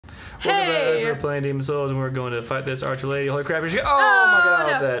Hey! We're playing Demon Souls and we're going to fight this archer lady. Holy crap! My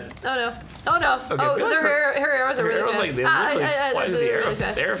god! No. That. Oh no! Oh no! Okay, Oh, her arrows are really fast. Like they literally fly through the air, really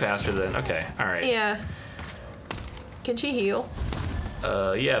fast. air faster than. Okay, all right. Yeah. Can she heal?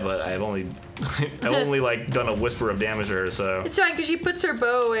 Yeah, but I've only like done a whisper of damage to her, so. It's fine because she puts her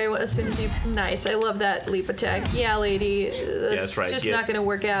bow away as soon as you. Nice. I love that leap attack. Yeah, lady. That's right. just not gonna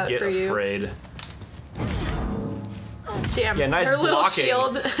work out for you. Get afraid. Damn. Yeah, nice her little blocking.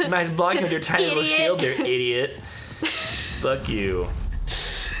 shield. Nice blocking with your tiny little Idiot. shield there, idiot. Fuck you.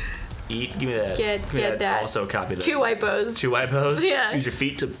 Eat. Give me that. Get that. Also copy that. 2 white bows. 2 white bows? Yeah. Use your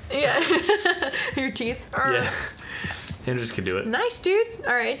feet to. Yeah. Your teeth. Yeah. Hinders can do it. Nice, dude.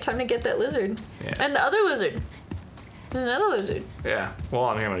 All right, time to get that lizard. Yeah. And the other lizard. And another lizard. Yeah. Well,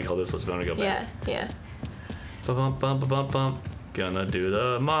 I'm gonna kill this lizard. I'm gonna go back. Yeah. Bump, bump, bump, bump. Gonna do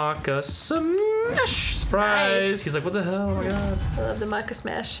the Maka smash. Surprise. Nice. He's like, what the hell? Oh my god. I love the Maka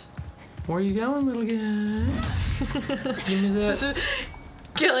smash. Where are you going, little guy? Give me that.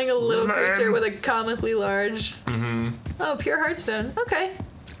 Killing a little creature with a comically large. Mm-hmm. Oh, pure heartstone. Okay.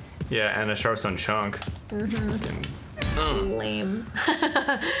 Yeah, and a sharpstone chunk. Mm-hmm. Lame.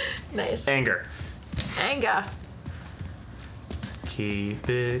 Nice. Anger. Anger. Keep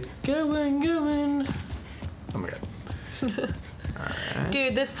it going. Oh my god. Alright.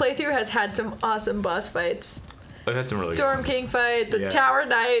 Dude, this playthrough has had some awesome boss fights. I've had some really Storm King fight, the Tower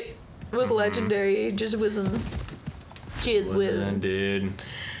Knight with Legendary, just whizzing. Jizz whizzing. Dude.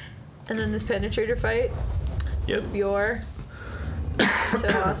 And then this Penetrator fight. Yep. Bjor. So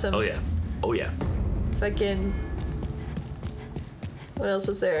awesome. Oh yeah. Oh yeah. Fucking. What else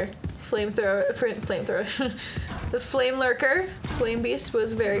was there? Flamethrower. The Flame Lurker, Flame Beast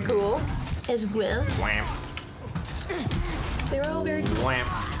was very cool as well. Wham. They were all very cool. Wham.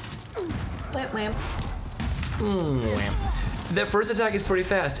 Wham, wham. Wham. That first attack is pretty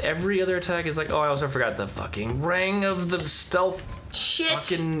fast. Every other attack is like, oh, I also forgot the fucking ring of the stealth. Shit!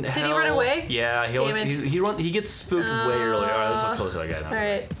 Fucking Did hell. he run away? Yeah, he gets spooked way early. All right, let's not close that guy down. All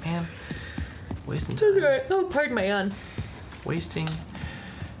right. Man, wasting time. Oh, pardon my yawn. Wasting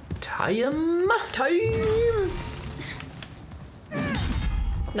time.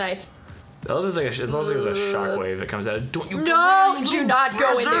 Nice. Oh, there's like it's also there's a shockwave that comes out. Don't you? No! Do not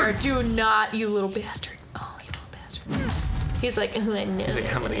go in there. Do not, you little bastard. Oh, you little bastard. He's like, oh, I know. He's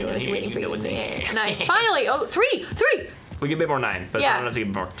like, I'm gonna go in here. Waiting for You know you what's in in there. here. Nice. Finally. Oh, three. We get a bit more 9, but Yeah. I don't have to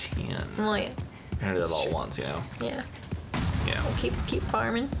get more 10. Well, yeah. We're gonna do that all at once, you know. Yeah. Yeah. We'll keep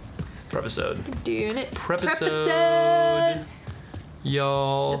farming. Per episode. Doing it. Prepisode.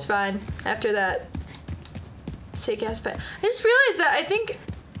 Y'all. It's fine. After that sick ass fight. I just realized that I think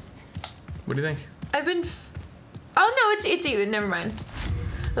What do you think? I've been. Oh no, it's even. Never mind.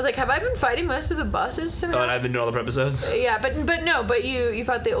 I was like, have I been fighting most of the bosses somehow? Oh, and I've been doing all the episodes. Yeah, but you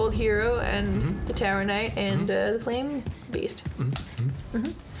fought the old hero and the Tower Knight and the Flame Beast.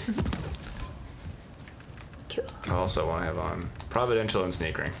 Cool. I also want to have on Providential and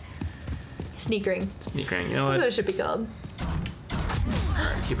Sneak Ring. Sneak Ring. Sneak Ring. You know That's what what? it should be called.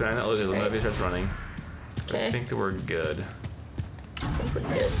 Alright, keep an eye on that lizard. The movie starts running. Okay. I think that we're good. I think we're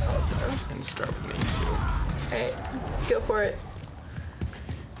good also. And start with me too. Alright, go for it.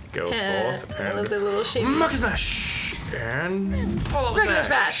 Go forth I love and the little shape. Mucky Smash and follow Regular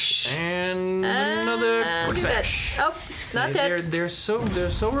smash. smash. And another quick do that. smash. Oh, not dead. They're so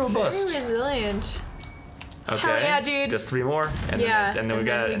robust. Very resilient. Okay. Hell yeah, dude. Just 3 more. And Yeah, then we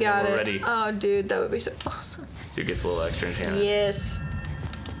got it. we're ready. Oh, dude, that would be so awesome. Dude gets a little extra enchantment. Yes.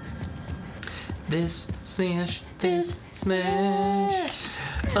 This smash.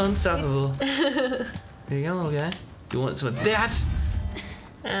 Unstoppable. There you go, little guy. You want some of that?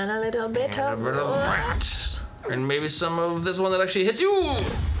 And a little bit And a of bit of that. And maybe some of this one that actually hits you.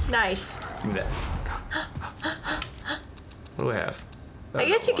 Nice. Give me that. What do we have? I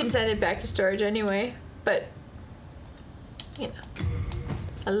guess you can send it back to storage anyway, but you know,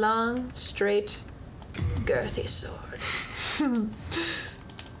 a long, straight, girthy sword.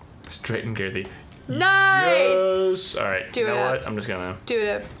 Straight and girthy. Nice. Yes. All right. Do you it know up. what? I'm just gonna. Do it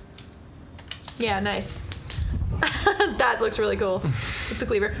up. Yeah, nice. That looks really cool with the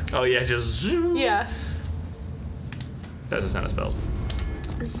cleaver. Oh yeah, just zoom. Yeah. That's the sound of spells.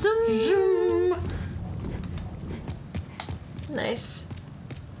 Zoom. Nice.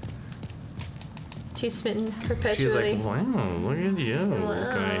 She's smitten She's perpetually. like, wow, look at you.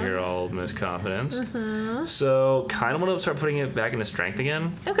 Wow. Coming here all Miss Confidence. So, kind of want to start putting it back into strength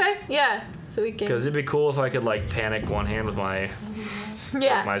again. Okay, yeah. So we can. Because it'd be cool if I could, like, panic one hand with my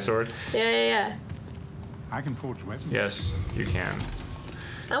Yeah. my sword. Yeah. I can forge weapons. Yes, you can.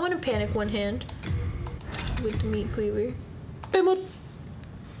 I want to panic one hand with the meat cleaver.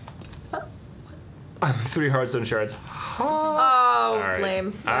 3 hardstone shards. Oh, Alright.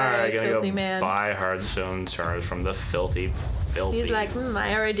 lame. Alright, gonna filthy go man. buy hardstone shards from the filthy. He's like,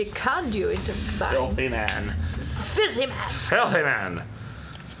 I already conned you into buying. Filthy man. Filthy man. Filthy man.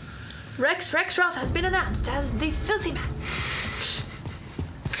 Rex Roth has been announced as the filthy man.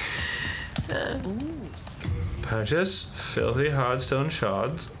 Purchase filthy hardstone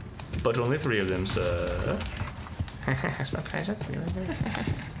shards, but only 3 of them, sir. That's my pleasure.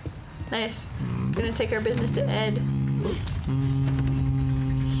 Nice. Gonna take our business to Ed.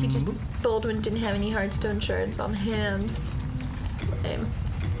 He just Baldwin didn't have any hardstone shards on hand. Lame.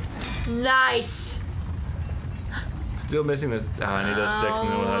 Nice. Still missing this. Oh, I need those 6 and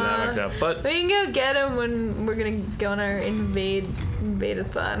then we'll have that max out. But we can go get him when we're gonna go on our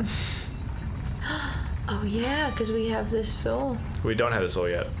invade-a-thon. Oh yeah, because we have this soul. we don't have the soul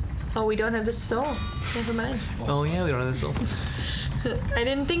yet. Oh, we don't have the soul. Never mind. Oh yeah, we don't have the soul. I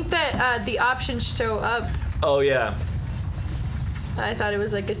didn't think that the options show up. Oh yeah. I thought it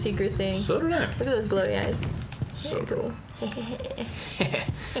was like a secret thing. So did I. Look at those glowy eyes. So Very cool.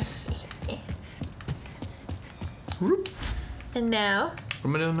 And now, What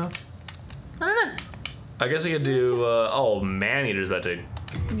am I doing now? I don't know. I guess I could do. Oh, man-eater's about to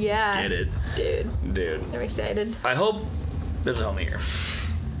Yeah. get it, dude. I'm excited. I hope there's a homie here.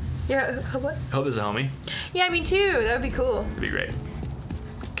 Yeah. What? I hope there's a homie. Yeah, me too. That would be cool. It'd be great.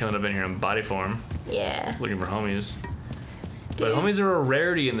 Coming up in here in body form, Yeah. looking for homies. But Dude. homies are a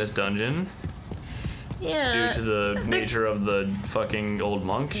rarity in this dungeon Yeah. due to the nature of the fucking old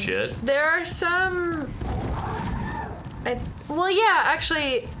monk shit. There are some. Well, yeah,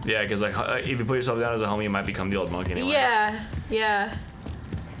 actually, Yeah, because like if you put yourself down as a homie, you might become the old monk anyway. yeah.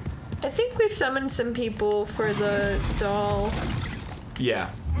 I think we've summoned some people for the doll. Yeah.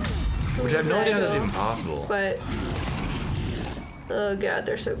 Which I have no idea how that's even possible. But oh god,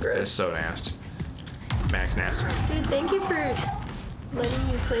 they're so It's gross. so nasty. Max nasty. Dude, thank you for letting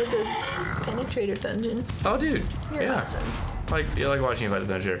me play the penetrator dungeon. Oh, dude. You're yeah. awesome. Like watching you fight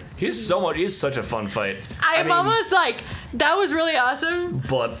the Penetrator. He's such a fun fight. I'm mean, almost like that was really awesome.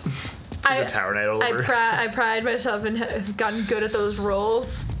 But the Tower Knight all over. I pride myself in have gotten good at those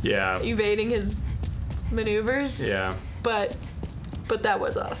rolls, Yeah. evading his maneuvers. Yeah. But that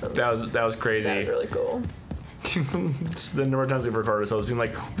was awesome. That was crazy. That was really cool. The number of times we've recorded ourselves being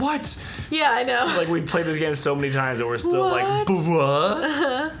like, what? Yeah, I know. It's like we've played this game so many times that we're still like,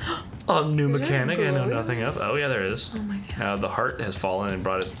 what? A new mechanic I know glowing? nothing of. Oh yeah, there is. Oh my god. The heart has fallen and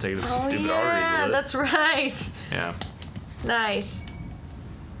brought it to take the Oh stupid yeah, arteries with it. that's right. Yeah. Nice.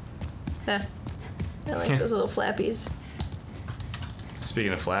 Yeah. I like those little flappies.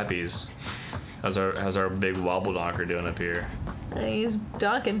 Speaking of flappies, how's our big wobble donker doing up here? He's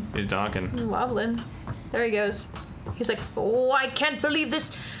donking. He's donking. He's wobbling. There he goes. He's like, oh, I can't believe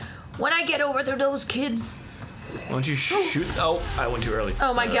this. When I get over to those kids. Why don't you shoot? Oh, I went too early.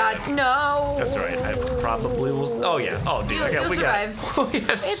 Oh my god, no. That's all right. I probably will. Oh yeah. Oh dude, You'll we survive. we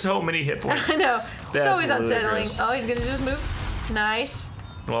have so many hit points. I know. It's That's always unsettling. ludicrous. Oh, he's gonna just move. Nice.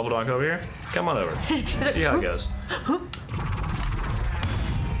 Wobble donk over here. Come on over. See how it goes.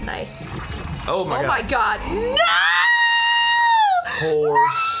 Nice. Oh my Oh god. my god. No!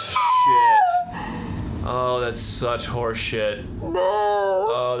 Horse shit. Oh, that's such horse shit. No.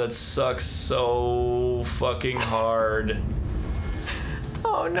 Oh, that sucks so fucking hard.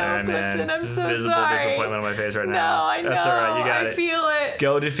 Oh no, Ah, man. Clifton, I'm so Visible sorry. disappointment on my face right No, now. I know. That's all right. You got I it. feel it.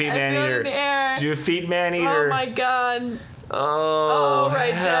 Go defeat I feel it in the Maneater. air. Defeat Maneater. Oh my god. Oh, Oh,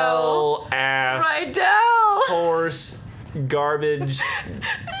 Rydell. hell ass. Rydell. Horse garbage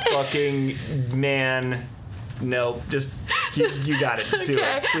fucking man. No, just you got it. Just do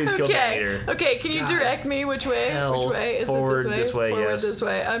it. Please kill Maneater. Okay, can you direct me which way? Hell. Which way? Is Forward it this way? this way, Forward yes. this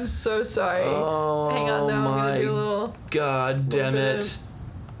way. I'm so sorry. Oh, Hang on though, I'm gonna do a my little. God damn bit it.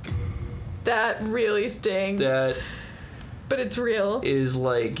 That really stings. That But it's real. is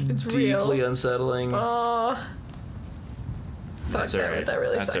like It's deeply real. unsettling. Oh. Fuck, That's all right. that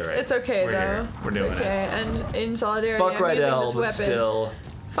really That's sucks. all right. It's okay We're though. here. We're It's doing okay. And in solidarity, Fuck I'm using Rydell, this but weapon. still.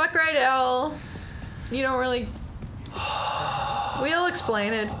 Fuck Rydell. You don't really. We'll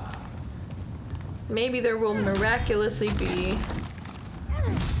explain it. Maybe there will miraculously be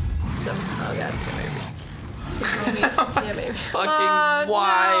some. Oh god. Yeah, maybe. Fucking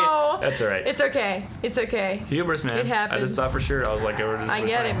why? No. That's all right. It's okay. It's okay. Humorous, man. It happens. I just thought for sure. I was like, we're just. I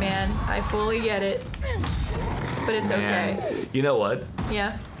get it, man. I fully get it. But it's okay. Man. You know what?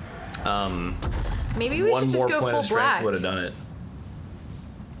 Yeah. Maybe we One should just more go point full of strength black. would have done it.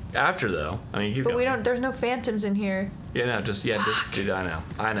 After though, I mean, keep But going. we don't. There's no phantoms in here. Yeah, no, just I know.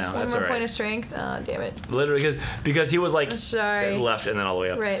 One That's more all point right. of strength. Oh, damn it. Literally, because he was like I'm sorry. left and then all the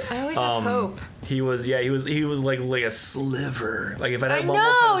way up. Right. I always have hope. He was like a sliver. Like if I had I one more point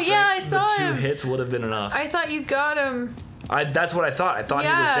of know, strength, yeah, I saw the him. 2 hits would have been enough. I thought you got him. That's what I thought. I thought he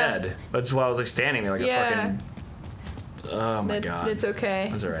was Yeah. dead. That's why I was like standing there like Yeah. a fucking. Oh my god. It's okay.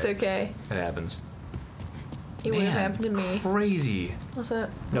 That's all right. It's okay. It happens. It would have happened to me. Crazy. What's that?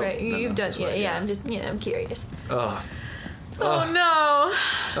 Nope, Right, no, you've done. this Yeah, way, yeah. yeah. I'm just, I'm curious. Ugh. Oh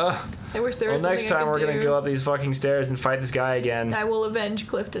no. Ugh. I wish there Well, was next something time I we're could gonna do. go up these fucking stairs and fight this guy again. I will avenge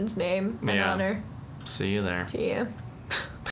Clifton's name and Yeah. honor. See you there. See ya.